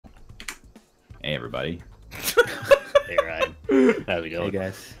Hey, everybody. Hey, Ryan. How's it going? Hey,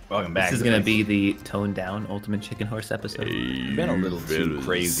 guys. Welcome back. This is going to be the toned down Ultimate Chicken Horse episode. I've been a little too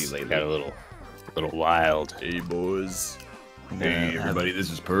crazy lately. Got a little wild. Hey, boys. Hey, everybody, this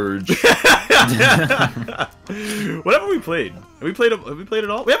is Purge. What have we played? Have we played it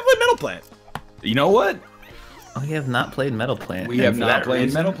all? We haven't played Metal Plant. You know what? Oh, we have not played Metal Plant. We have not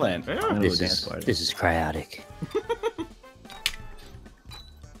played Metal Plant. Yeah. This is cryotic.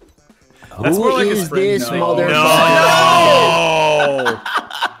 That's more like a spring. this No. motherfucker?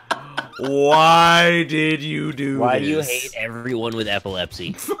 No! Why did you do Why this? do you hate everyone with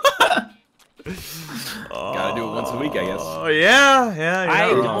epilepsy? Gotta do it once a week, I guess. Oh, yeah. I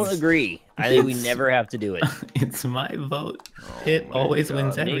you're not don't wrong. agree. I think we never have to do it. It's my vote. It always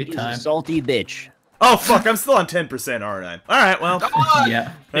wins every Maybe he's a time. salty bitch. Oh, fuck, I'm still on 10%, aren't I? Alright, well.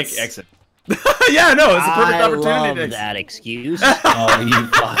 Yeah. Pick exit. Yeah, no, it's a perfect I opportunity love to that excuse. Oh, you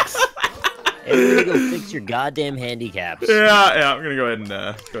fucks. Everybody go fix your goddamn handicaps. Yeah, I'm gonna go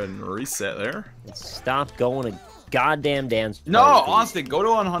ahead and reset there. Stop going to goddamn dance. No, parties. Austin, go to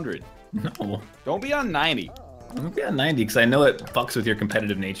 100. No. Don't be on 90. I'm going to be on 90 because I know it fucks with your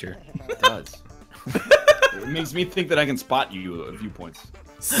competitive nature. It does. It makes me think that I can spot you a few points.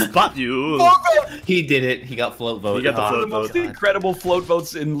 Spot you. He did it. He got float vote. He got the Oh, float The most vote. incredible float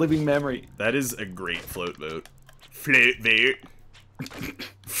votes in living memory. That is a great float vote. Float vote.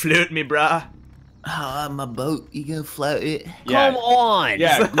 Float me, brah. Oh, my boat. You gonna float it? Come on.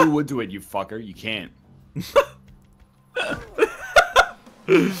 Yeah, glue wood to it, you fucker. You can't.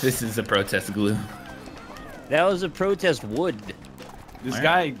 This is a protest glue. That was a protest wood. This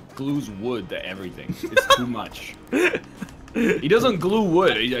guy glues wood to everything. It's too much. He doesn't glue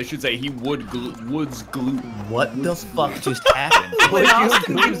wood. I should say he would glue. Woods glue. What the fuck just happened?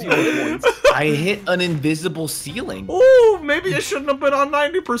 Austin gives you points. I hit an invisible ceiling. Oh, maybe I shouldn't have been on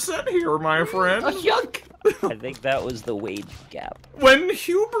 90% here, my friend. Yuck. I think that was the wage gap. When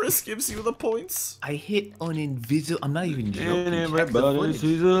hubris gives you the points. I hit an invisible. I'm not even joking. And Check the everybody footage.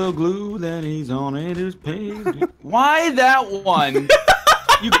 sees a glue that he's on it is paid. Why that one?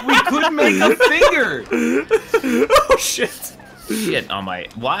 We couldn't make a finger. Oh, shit. Shit on my.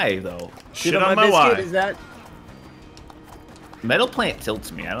 Why though? Shit Dude, on my biscuit, why. is that? Metal Plant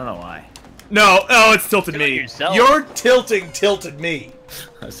tilts me. I don't know why. No, oh, it's tilted me. yourself. Your tilted me.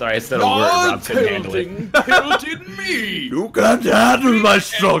 Sorry, I said a word. Rob couldn't handle it. Tilted me. You can't handle my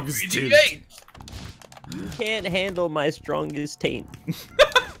strongest tilt. You can't handle my strongest taint.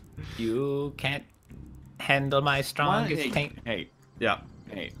 You can't handle my strongest Hey, paint. hey, Yeah.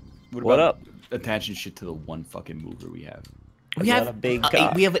 hey. What about up? attaching shit to the one fucking mover we have? We got have a big eight,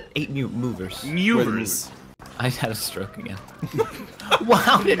 cock. we have 8 movers. Movers. I had a stroke again. Wow,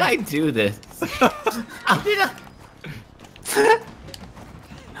 how did I do this? How did I?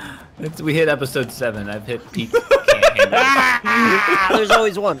 We hit episode 7. I've hit peak. Can't handle it. Ah, there's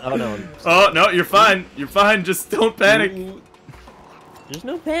always one. Oh no. Oh, no, you're fine. You're fine. Just don't panic. There's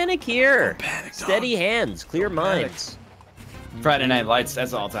no panic here. panic, dog. Steady hands, clear minds. Friday Night Lights,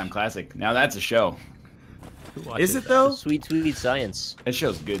 that's an all-time classic. Now that's a show. Is it, though? Sweet, sweet science. That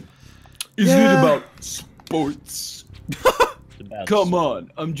show's good. Is Yeah. it about sports? It's about Come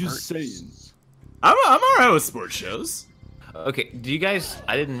on, I'm just saying. I'm alright with sports shows. Okay, do you guys?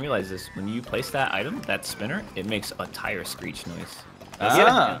 I didn't realize this. When you place that item, that spinner, it makes a tire screech noise.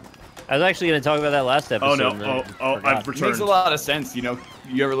 Ah, I was actually going to talk about that last episode. Oh, no. and then Oh, forgot. I've makes returned. a lot of sense. You know,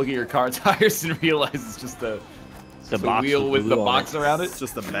 you ever look at your car tires and realize it's just the box wheel with the glue on box it. around It's it?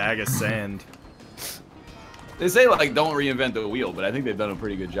 just a bag of sand. They say like don't reinvent the wheel, but I think they've done a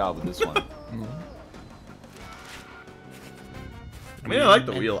pretty good job with this one. I mean, I like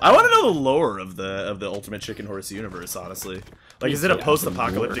the wheel. I want to know the lore of the Ultimate Chicken Horse universe, honestly. Like, is it a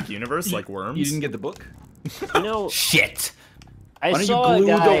post-apocalyptic universe like Worms? You didn't get the book? You know, Shit! I Why don't saw you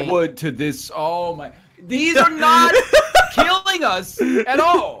glue a guy. the wood to this? Oh my! These are not killing us at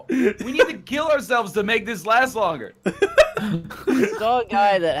all. We need to kill ourselves to make this last longer. I saw a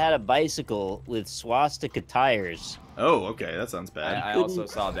guy that had a bicycle with swastika tires. Oh, okay, that sounds bad. I also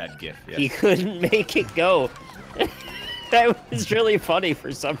saw that gif. Yeah. He couldn't make it go. That was really funny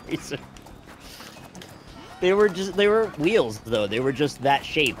for some reason. They were wheels though. They were just that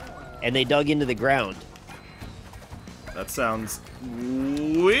shape, and they dug into the ground. That sounds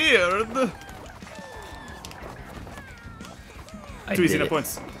weird. I Too easy, did no it.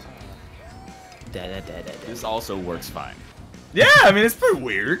 points. This also works fine. Yeah, I mean, it's pretty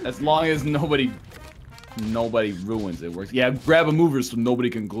weird. As long as nobody ruins it. It works. Yeah, grab a mover so nobody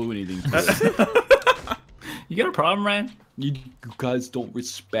can glue anything to it. You got a problem, Ryan? You guys don't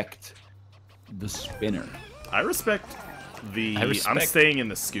respect the spinner. I respect I'm staying in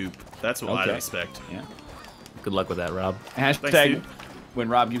the scoop. That's what I respect. Yeah. Good luck with that, Rob. Hashtag when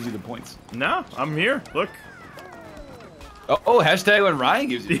Rob gives you the points. No, I'm here. Look. Oh, hashtag when Ryan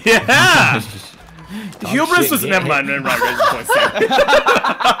gives you. Yeah. Hubris was never mind. Never mind.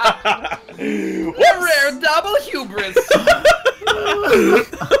 What rare double hubris?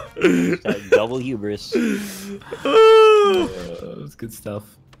 Double hubris. That's good stuff.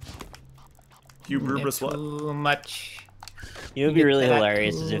 Hubris what? Too much. It would be really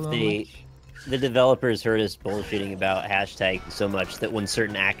hilarious is if the developers heard us bullshitting about hashtag so much that when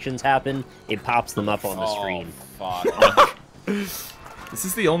certain actions happen, it pops them up on the screen. Fuck. This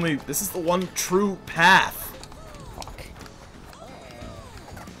is the one true path. Fuck.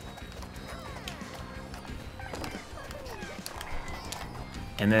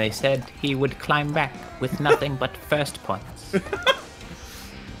 And then they said he would climb back with nothing but first points.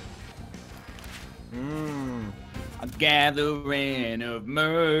 A gathering of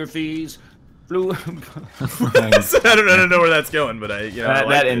Murphys flew. I don't know where that's going, but I that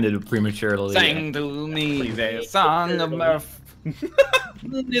like ended prematurely. Sang to me their song of Murph.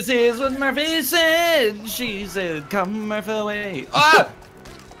 This is what Murphy said. She said, "Come Murph away." Ah!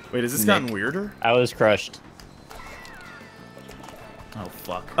 Wait, has this gotten weirder? I was crushed. Oh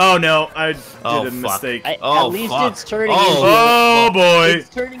fuck. Oh no, I did a mistake. At least fuck. it's turning boy. It's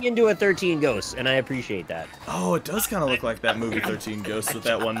turning into a 13 Ghosts, and I appreciate that. Oh, it does kind of look like that movie 13 Ghosts with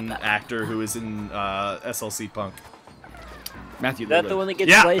that one actor who is in SLC Punk. Matthew Is that Lillard. the one that gets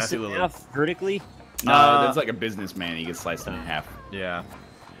Yeah, sliced Matthew in Lillard. half vertically? No, that's like a businessman. He gets sliced in half. Yeah.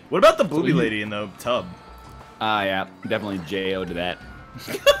 What about the booby lady in the tub? Yeah, definitely J.O. to that.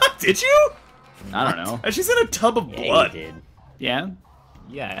 Did you? I don't know. She's in a tub of Yeah, blood. you did. Yeah.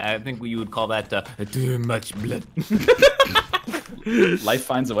 Yeah, I think you would call that too much blood. Life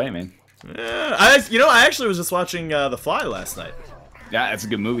finds a way, man. Yeah, I actually was just watching The Fly last night. Yeah, that's a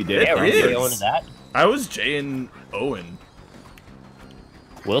good movie, dude. Yeah, we're is. going to that. I was Jay and Owen.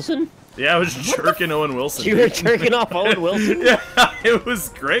 Wilson? Yeah, I was jerking Owen Wilson. You were jerking off Owen Wilson? Yeah, it was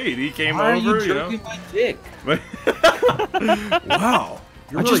great. He came Why are over, you jerking my dick? Wow.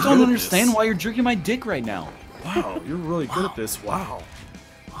 I just don't understand why you're jerking my dick right now. Wow, you're really good at this. Wow.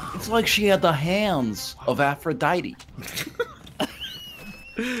 It's like she had the hands of Aphrodite.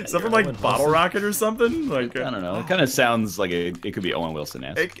 Something like Bottle Rocket or something? Like I don't know. It kind of sounds like it could be Owen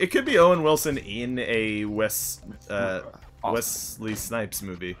Wilson-esque. it could be Owen Wilson in a Wesley Snipes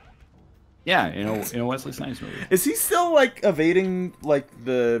movie. Yeah, in a Wesley Snipes movie. Is he still like evading like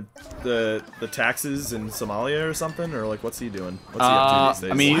the taxes in Somalia or something, or like what's he doing? What's he up to these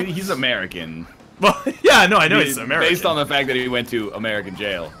days? I mean, he's American. well, yeah, no, I know he's American. Based on the fact that he went to American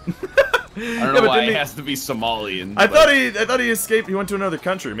jail. I don't know but why didn't it he- has to be Somalian. I thought he escaped. He went to another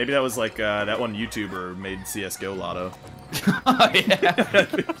country. Maybe that was like that one YouTuber made CS:GO Lotto. yeah.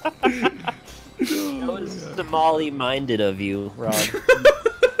 That was Somali-minded of you, Rob.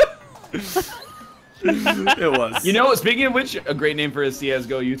 It was. You know, speaking of which, a great name for a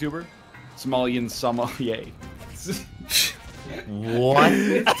CS:GO YouTuber, Somalian Sommelier. What?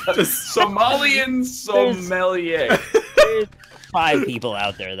 Somalian Sommelier. There's 5 people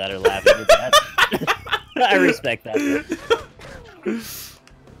out there that are laughing at that. I respect that.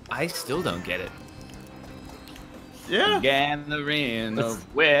 I still don't get it. Yeah. Gathering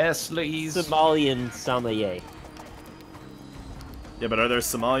of Wesley's. Somalian sommelier. Yeah, but are there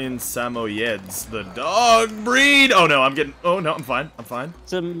Somalian Samoyeds, the dog breed? Oh no, I'm fine. I'm fine.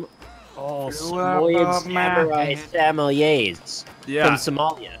 Samoyed samurai sommeliers Yeah. from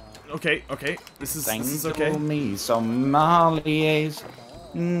Somalia. Okay. This is To okay. me, sommeliers.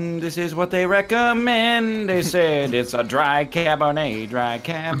 This is what they recommend. They said it's a dry cabernet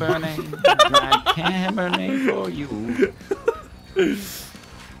for you.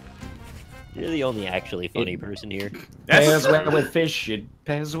 You're the only actually funny person here. Pairs well with fish, it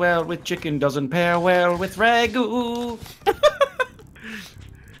pairs well with chicken, doesn't pair well with ragu. You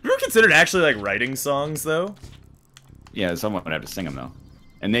ever considered actually like writing songs though? Yeah, someone would have to sing them though.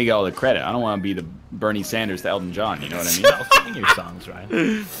 And they get all the credit. I don't want to be the Bernie Sanders to Elton John, you know what I mean? I'll sing your songs,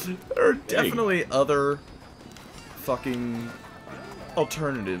 Ryan. There are definitely other fucking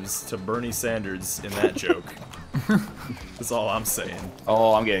alternatives to Bernie Sanders in that joke. That's all I'm saying.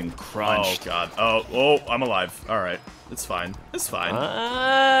 Oh, I'm getting Oh crunched. god. Oh, I'm alive. Alright. It's fine. It's fine.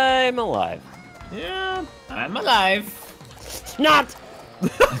 I'm alive. Yeah. I'm alive. Not!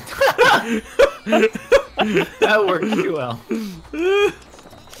 That worked too well.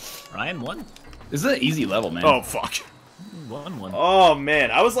 Ryan won. This is an easy level, man. Oh fuck. Won. Oh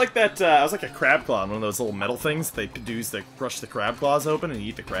man, I was like that. I was like a crab claw, one of those little metal things they produce that crush the crab claws open and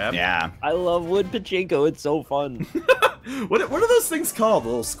eat the crab. Yeah. I love wood pachinko. It's so fun. What are those things called? The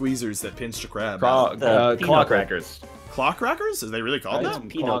little squeezers that pinch the crab. Claw pinochle. crackers. Claw crackers? Are they really called Right. that?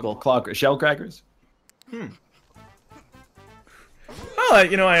 Pinochle. Shell crackers. Well,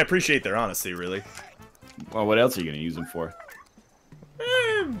 you know, I appreciate their honesty, really. Well, what else are you gonna use them for?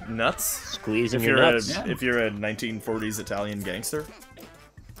 Nuts. Squeezing If your you're nuts. if you're a 1940s Italian gangster.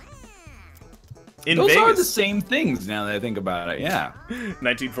 In Those are the Vegas, same things now that I think about it. Yeah.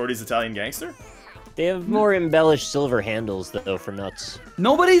 1940s Italian gangster. They have more embellished silver handles, though, for nuts.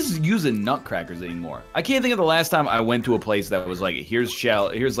 Nobody's using nutcrackers anymore. I can't think of the last time I went to a place that was like,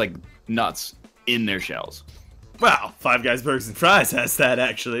 here's like nuts in their shells. Wow, Five Guys Burgers and Fries has that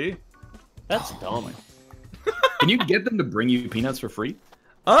actually. That's dumb. Can you get them to bring you peanuts for free?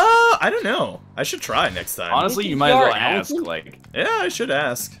 I don't know. I should try next time. Honestly, you think might you as are, well ask. Allison? Like, Yeah, I should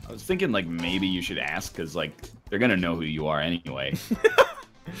ask. I was thinking like maybe you should ask because like they're gonna know who you are anyway.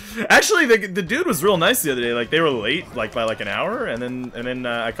 Actually, the dude was real nice the other day. Like they were late, like by like an hour, and then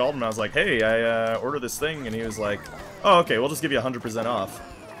I called him. And I was like, "Hey, I ordered this thing," and he was like, "Oh, okay, we'll just give you 100% off."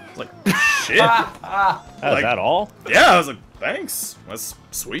 I was like, "Shit." Is Like- that all? Yeah, I was like, "Thanks, that's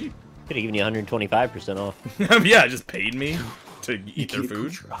sweet." Could have given you 125% off. Yeah, just paid me to eat their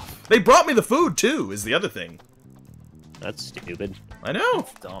food. They brought me the food too. Is the other thing. That's stupid. I know.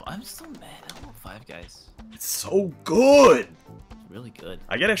 Dumb. I'm still mad. I don't know Five Guys. It's so good. It's really good.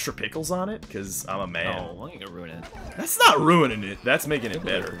 I get extra pickles on it because I'm a man. No, I'm gonna ruin it. That's not ruining it. That's making it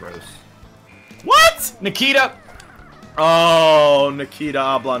They're better. gross. What? Nikita. Oh, Nikita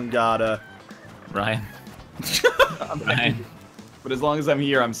Oblongata. Ryan. Ryan. But as long as I'm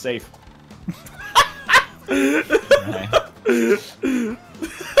here, I'm safe. Ryan.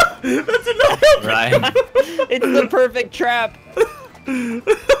 That's enough. Ryan. It's the perfect trap.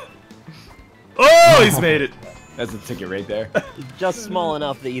 Oh, he's made it. That's a ticket right there. Just small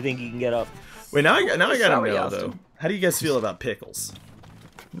enough that you think you can get up. Wait, now I gotta Sorry, know Austin. though. How do you guys feel about pickles?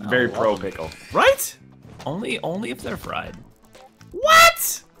 Very pro pickle. Right? Only if they're fried.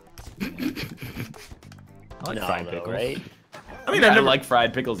 What? I like No, fried though, pickles. right? I mean, I I never like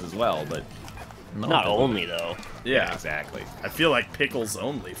fried pickles as well, but No, Not pickle. only, though. Yeah, exactly. I feel like pickles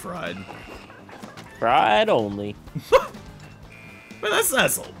only fried. Fried only. But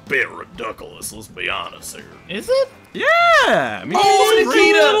that's a bit ridiculous. Let's be honest here. Is it? Yeah. I mean, Oh, it's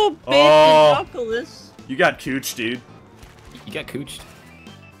Nikita! great. Little bit Oh. ridiculous. You got cooch, dude. You got cooched.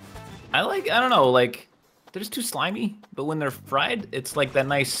 I don't know, like, they're just too slimy, but when they're fried, it's like that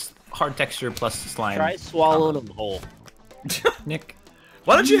nice hard texture plus slime. Try swallowing them whole. Nick.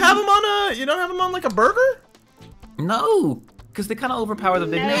 Why don't you have them on a? You don't have them on like a burger? No, because they kind of overpower the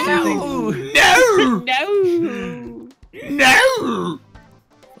bigness. I think. No. No! No.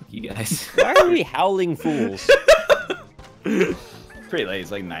 Fuck you guys. Why are we howling fools? Pretty late.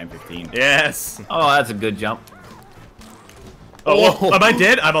 It's like 9:15. Yes. Oh, that's a good jump. Oh, am I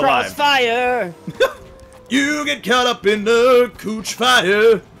dead? I'm alive. Crossfire! You get caught up in the cooch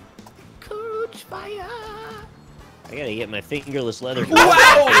fire. Coach fire. I gotta get my fingerless leather.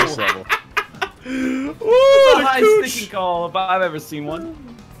 Wow! to this level. Ooh, It's a the high cooch. sticking call if I've ever seen one.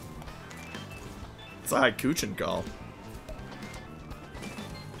 It's a high coochin' call.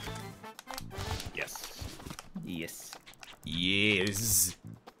 Yes. Yes. Yes.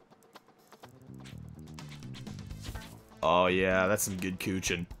 Oh yeah, that's some good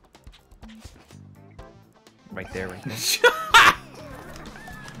coochin'. Right there, right there.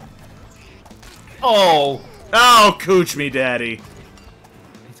 Oh. Oh, cooch me, daddy.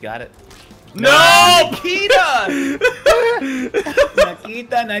 He's got it. No! Nikita.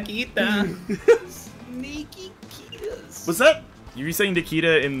 Nakita, Nakita. Sneaky Kitas. Was that you saying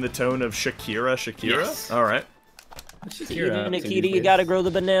Nikita in the tone of Shakira? Shakira? Yes. All right. Even Nikita, you gotta grow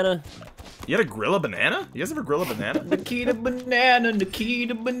the banana. You had to grill a banana? You guys ever grill a banana? Nikita banana,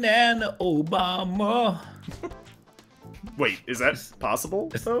 Nikita banana, Obama. Wait, is that possible?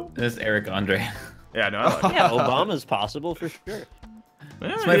 though? This is Eric Andre. Yeah, no, I like it. Yeah, Obama's possible for sure.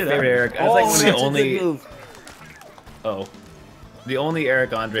 It's my favorite Eric. It's like one of the that's a good only. move. Oh, the only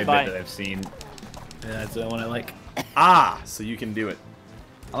Eric Andre Goodbye. bit that I've seen. Yeah, that's the one I like. Ah, so you can do it.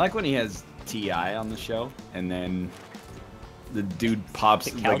 I like when he has T.I. on the show, and then the dude pops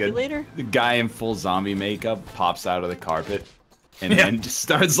The like calculator? the guy in full zombie makeup pops out of the carpet, and Yeah. then just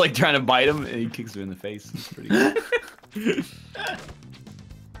starts like trying to bite him, and he kicks him in the face. It's pretty good.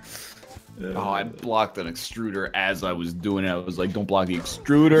 Oh, I blocked an extruder as I was doing it. I was like, "Don't block the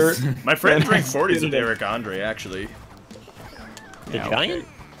extruder." My friend drank 40s with Didn't it? Eric Andre, actually. The Yeah, Giant?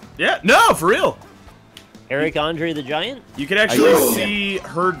 Yeah, no, for real. Eric Andre the Giant? You can actually I- see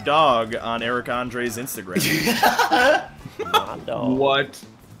her dog on Eric Andre's Instagram. Hot dog. What?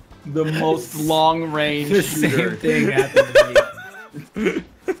 The most long-range The shooter. same thing happened to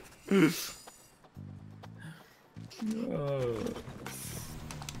me.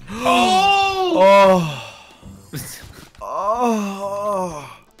 Oh.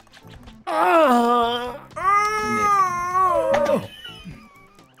 Oh.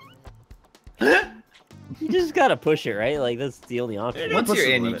 You just gotta push it, right? Like that's the only option. Once push you're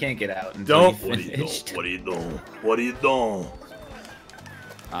the in, you limit. can't get out until Don't. you What are you doing? finished. What are you doing? What are you doing?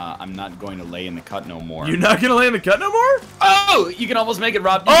 I'm not going to lay in the cut no more. You're not gonna lay in the cut no more? Oh, you can almost make it,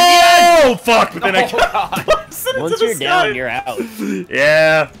 Rob. You Oh, fuck! But then I can- Oh, God. sent it Once to the you're sky. down, you're out.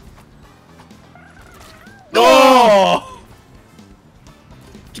 Yeah. Oh!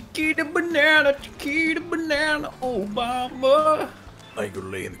 Chiquita banana, Obama. I ain't gonna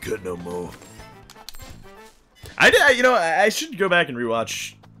lay in the cut no more. You know, I should go back and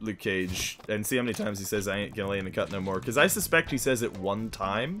rewatch Luke Cage and see how many times he says I ain't gonna lay in the cut no more, because I suspect he says it one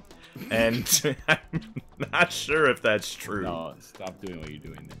time, and I'm not sure if that's true. No, stop doing what you're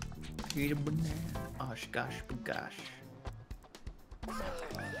doing there. Chiquita banana, osh gosh, gosh.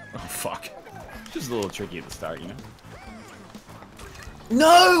 Oh, fuck. Just a little tricky at the start, you know?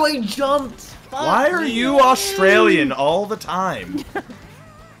 No, I jumped. Fuck Why are me. you Australian all the time? He's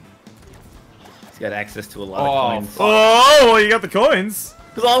got access to a lot Oh, of coins. fuck. Oh, well, you got the coins.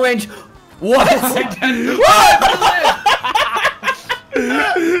 Long range. What?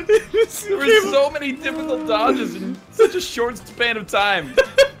 There were so many difficult dodges in such a short span of time.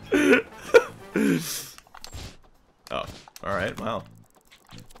 Oh, alright, wow.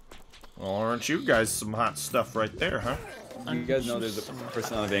 Well, aren't you guys some hot stuff right there, huh? You guys know there's a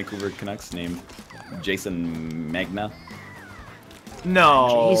person on the Vancouver Canucks named Jason Magna?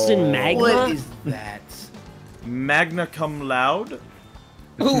 No. Jason Magna? What is that? Magna cum laude?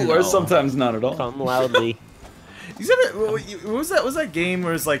 Ooh, or sometimes not at all. Come loudly. You said it, what was that? Was that game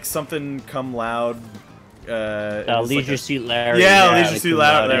where it's like something cum loud? It was Leisure like Suit Larry. Yeah, like Leisure Suit Cum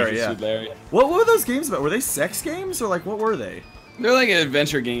Larry. Laude. Larry, yeah. Larry. What were those games about? Were they sex games or like what were they? They're like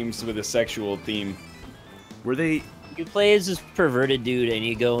adventure games with a sexual theme. Were they? You play as this perverted dude, and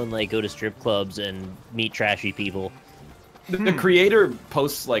you go and like go to strip clubs and meet trashy people. The creator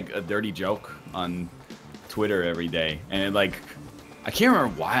posts like a dirty joke on Twitter every day, and it, like, I can't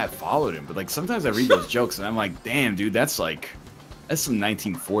remember why I followed him, but like sometimes I read those jokes and I'm like, damn, dude, that's some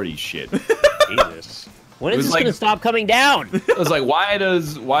 1940s shit. Jesus. When It is was this like- gonna stop coming down? I was like,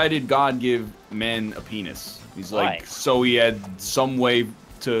 why did God give men a penis? He's like, Why? so he had some way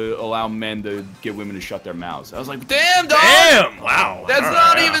to allow men to get women to shut their mouths. I was like, damn, dog! Damn! Wow. That's All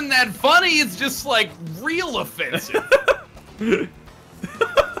not right, even that funny. It's just like real offensive.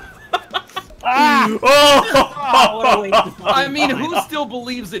 Ah! Oh! What a waste of fucking I mean, time. who still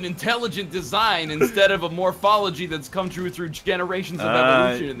believes in intelligent design instead of a morphology that's come true through generations of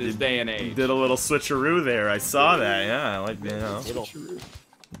evolution in this day and You age? did a little switcheroo there. I saw that. Yeah, I like that. It'll-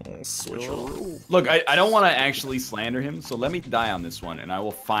 Little switcheroo. Look, I don't want to actually slander him, so let me die on this one, and I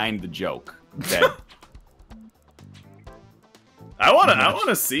will find the joke. That I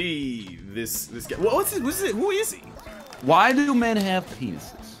wanna see this guy. What's it? Who is he? why do men have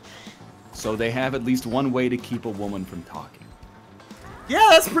penises? So they have at least one way to keep a woman from talking. Yeah,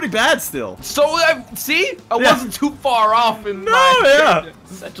 that's pretty bad still. So see, I Yeah. wasn't too far off in No, my. yeah.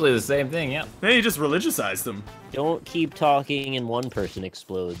 Essentially the same thing, yeah. Then you just religiousized him. Don't keep talking and one person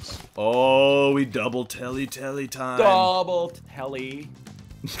explodes. Oh, we double telly time. Double telly.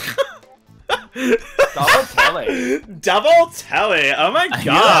 Double telly. Double telly. Oh my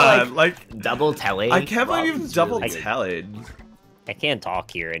god. Like, Double telly. I can't believe Rob's you've double really good. tallied. I can't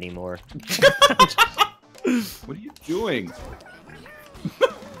talk here anymore. What are you doing?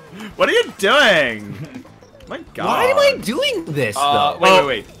 What are you doing? My god. Why am I doing this, though?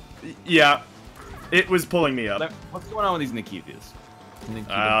 Wait. Yeah. It was pulling me up. What's going on with these Nikitas?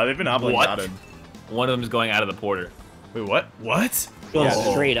 They've been obligated. One of them's going out of the porter. Wait, what? What? Go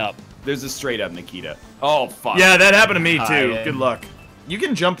Yeah. straight up. There's a straight up Nikita. Oh, fuck. Yeah, that happened to me too. yeah. Good luck. You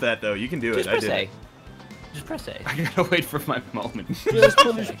can jump that though. You can do Just it. I press did. A. Just press A. I gotta wait for my moment. Just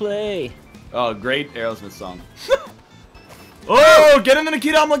push play. Oh, great Aerosmith song. Oh, get in the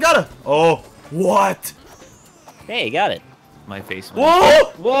Nikita Oblongata. Oh, what? Hey, you got it. My face. Whoa!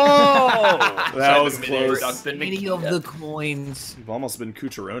 Whoa! That was Mid-air close. duck the Any Nikita. of the coins. You've almost been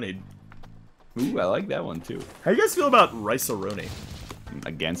Cucharonied. Ooh, I like that one too. How you guys feel about Rice-A-Roni? I'm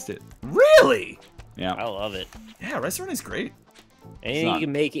against it. Really? Yeah. I love it. Yeah, Rice-A-Roni's great. Anything not- you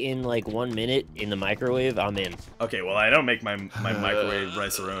can make in like 1 minute in the microwave, I'm in. Okay, well I don't make my microwave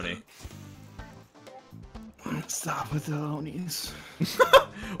Rice-A-Roni. Stop with the Onies.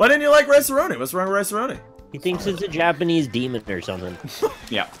 Why didn't you like Rice-A-Roni? What's wrong with Rice-A-Roni? He thinks it's a Japanese demon or something.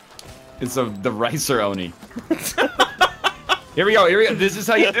 Yeah. It's the ricer Oni. Here we go. Here we go. This is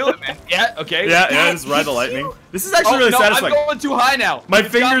how you do it, man. Yeah. Okay. Yeah. Just ride the lightning. This is actually really satisfying. I'm going too high now. My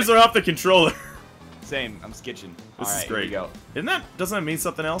fingers are off the controller. Same. I'm skitching. This is great. Here we go. Doesn't that mean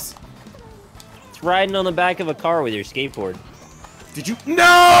something else? It's riding on the back of a car with your skateboard. Did you?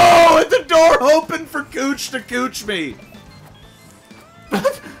 No! The door opened for Cooch to cooch me.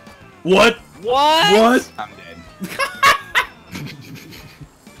 What? What? I'm dead.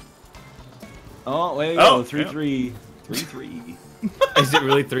 Oh, wait. Oh, 3-3. 3-3. Is it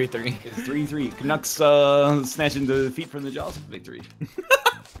really 3-3? It's 3-3. Canucks snatching the defeat from the jaws of victory.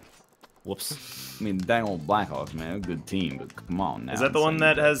 Whoops. I mean, dang old Blackhawks, man. A good team, but come on now. Is that the one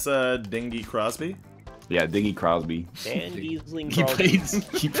that has Dingy Crosby? Yeah, Dingy Crosby. Dan Giesling He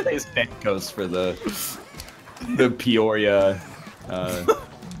Crosby. plays Pentcoast for the Peoria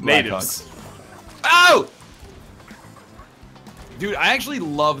Natives. Blackhawks. Oh! Dude, I actually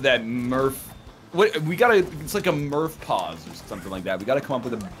love that Murph. What we gotta? It's like a Murph pause or something like that. We gotta come up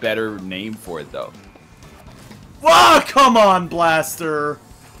with a better name for it, though. Wow! Come on, Blaster!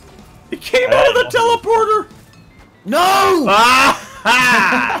 It came out of the teleporter. No!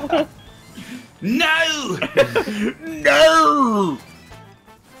 Ah! No! No!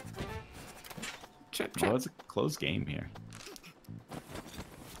 Well, it's a close game here.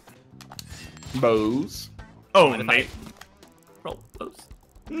 Bows. Oh, mate. Roll those.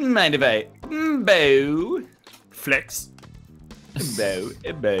 Mind if I? Bow. Flex. Bow.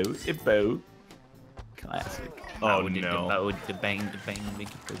 Classic. Oh no. What?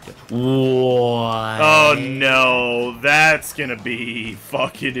 Oh no, that's gonna be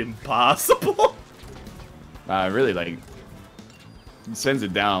fucking impossible. Really, like, sends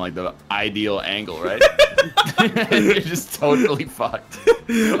it down like the ideal angle, right? You're just totally fucked.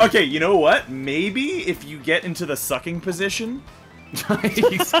 Okay, you know what? Maybe if you get into the sucking position.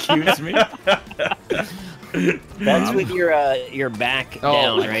 Excuse me? That's with your back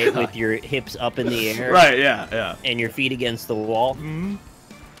down, my right? God. With your hips up in the air. Right, yeah. And your feet against the wall. Mm-hmm.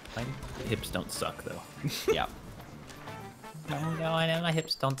 My hips don't suck, though. Yeah. No, I know my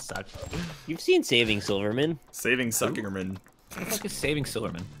hips don't suck. You've seen Saving Silverman. Saving Suckingerman. What the fuck is saving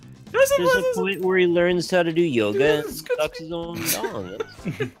Silverman? There's a point where he learns how to do yoga and sucks his own dong.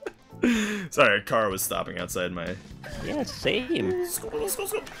 Sorry, a car was stopping outside my... Yeah, same. Let's go.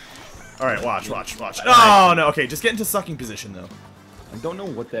 Alright, watch. Oh, no, okay, just get into sucking position, though. I don't know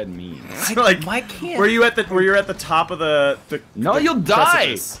what that means. Like, Why can't... were you at the top of the No, the you'll die!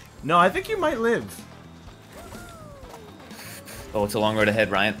 precipice? No, I think you might live. Oh, it's a long road ahead,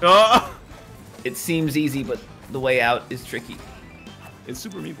 Ryan. Oh! It seems easy, but the way out is tricky. It's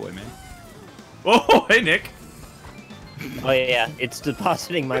Super Meat Boy, man. Oh, hey, Nick. Oh yeah, it's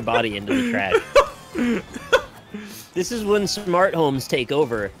depositing my body into the trash. This is when smart homes take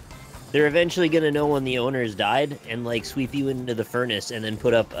over. They're eventually gonna know when the owners died and like sweep you into the furnace and then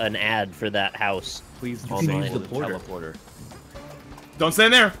put up an ad for that house. Please Online. disable the teleporter. Don't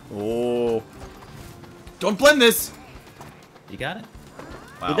stand there. Oh. Don't blend this. You got it?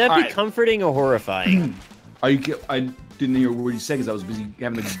 Wow. Would that be Alright. comforting or horrifying? I didn't hear what you said because I was busy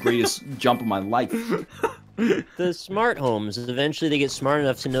having the greatest jump of my life. The smart homes, eventually they get smart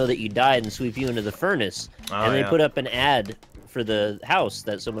enough to know that you died and sweep you into the furnace. Oh, and they yeah. put up an ad for the house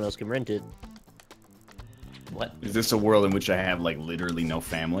that someone else can rent it. What? Is this a world in which I have, like, literally no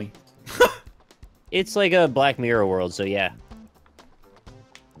family? It's like a Black Mirror world, so yeah.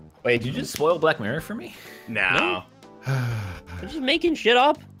 Wait, did you just spoil Black Mirror for me? No. I'm just making shit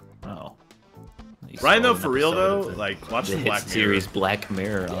up. Oh. You Ryan, though, spoiled for an real, episode though, of like, watch the some hit Black Mirror. series Black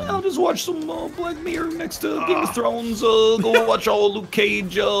Mirror on... I'll just watch some Black Mirror next to Game of Thrones. Go watch all Luke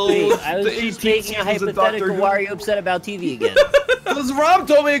Cage. Wait, I was the just 18 making a seasons of Doctor hypothetical. Who. Why are you upset about TV again? Because Rob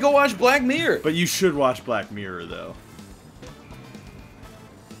told me to go watch Black Mirror. But you should watch Black Mirror, though.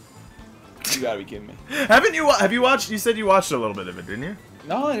 You gotta be kidding me. Have you watched, you said you watched a little bit of it, didn't you?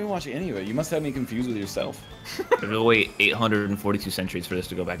 No, I didn't watch any of it. You must have me confused with yourself. We'll wait 842 centuries for this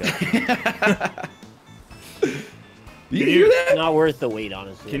to go back up. You hear that? Not worth the wait,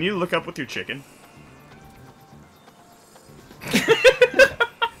 honestly. Can you look up with your chicken?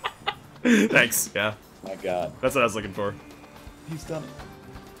 Thanks, yeah. My God. That's what I was looking for. He's done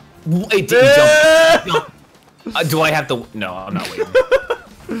it. It didn't jump. Do I have to... No, I'm not waiting.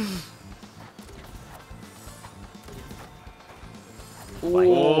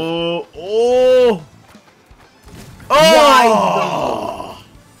 Oh! Oh! Oh!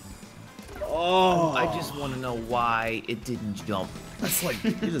 Oh! I just want to know why it didn't jump. That's like,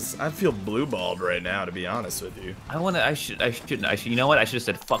 I feel blue-balled right now, to be honest with you. I should, you know what? I should have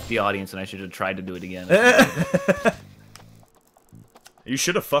said fuck the audience and I should have tried to do it again. You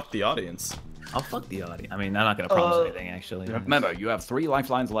should have fucked the audience. I'll fuck the audience. I mean, I'm not gonna promise anything actually. Remember, you have 3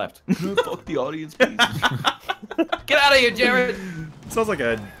 lifelines left. Fuck the audience, please. Get out of here, Jared. Sounds like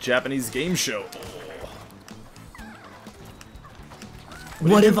a Japanese game show.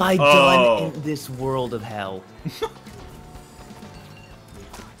 What have I done in this world of hell?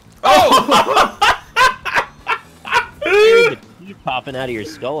 Oh! The teeth popping out of your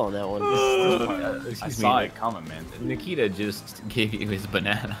skull on that one. I saw it coming, man. Nikita just gave you his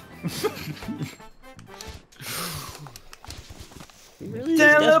banana. Really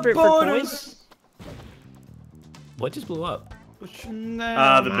desperate for coins? What just blew up? The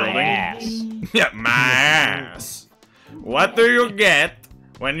My building. ass. Yeah, my ass. What do you get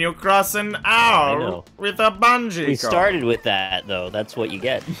when you cross an owl know. with a bungee We cord? started with that, though. That's what you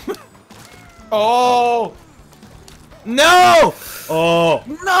get. Oh! No! Oh.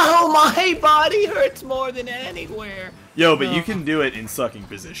 No, my body hurts more than anywhere. Yo, but you can do it in sucking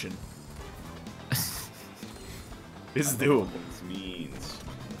position. It's doable. This means.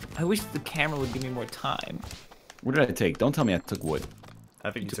 I wish the camera would give me more time. What did I take? Don't tell me I took wood. I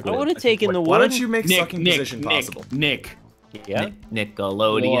think you took I wood. would have taken the wood. Why don't you make sucking position possible? Nick. Yeah.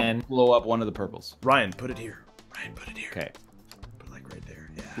 Nickelodeon. Blow up one of the purples. Ryan, put it here. Ryan, put it here. Okay. Put it like right there.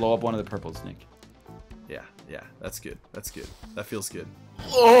 Yeah. Blow up one of the purples, Nick. Yeah, yeah. That's good. That's good. That feels good.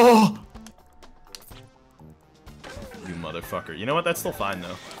 Oh! You motherfucker. You know what? That's still fine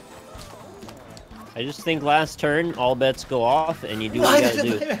though. I just think last turn, all bets go off, and you do what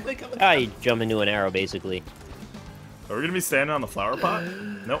you gotta do. Ah, you jump into an arrow, basically. Are we gonna be standing on the flower pot?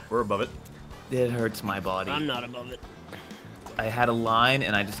 Nope, we're above it. It hurts my body. I'm not above it. I had a line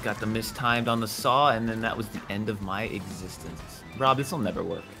and I just got the mistimed on the saw, and then that was the end of my existence. Rob, this will never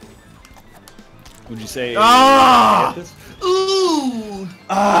work. Would you say? Ah! Ooh!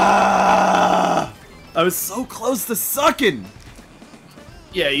 Ah! I was so close to sucking.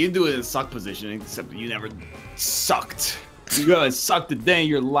 Yeah, you do it in suck position, except you never sucked. You gotta suck the day of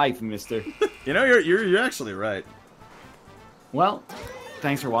your life, mister. You know, you're actually right. Well,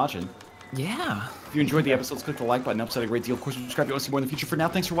 thanks for watching. Yeah. If you enjoyed the episodes, click the like button. Upside a great deal. Of course, subscribe to us more in the future. For now,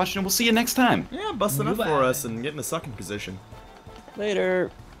 thanks for watching, and we'll see you next time. Yeah, busting up Goodbye. for us and getting the sucking position. Later.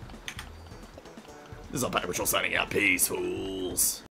 This is Pirate Patrol signing out. Peace, fools.